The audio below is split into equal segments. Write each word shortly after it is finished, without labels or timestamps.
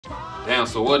Damn,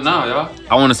 so what now, y'all?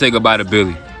 I want to say goodbye to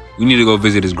Billy. We need to go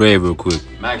visit his grave real quick.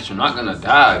 Max, you're not gonna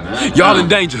die, man. Y'all in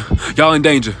danger. Y'all in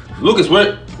danger. Lucas,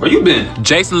 where you been?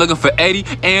 Jason looking for Eddie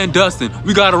and Dustin.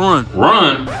 We gotta run.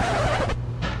 Run?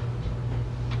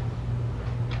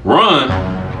 Run?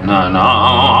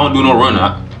 Nah, I don't do no running.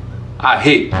 I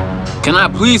hate. Can I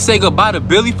please say goodbye to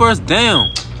Billy first?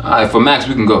 Damn. Alright, for Max,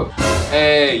 we can go.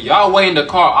 Hey, y'all wait in the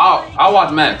car. I'll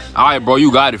watch Max. Alright, bro,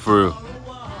 you got it for real.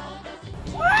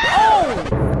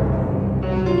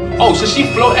 Oh, so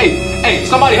she float. Hey,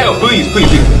 somebody help, please.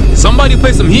 Somebody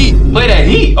play some Heat. Play that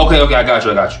Heat? Okay, I got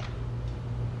you. About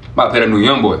to play that new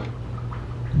young boy.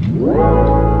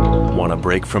 Want a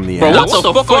break from the bro, what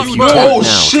the fuck are you doing? Oh,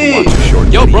 shit.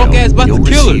 Yo, broke ass about to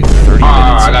kill her. 30 minutes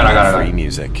I got it. Free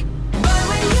music.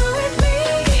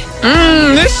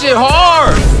 This shit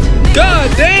hard.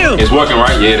 God damn. It's working,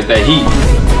 right? Yeah, it's that Heat.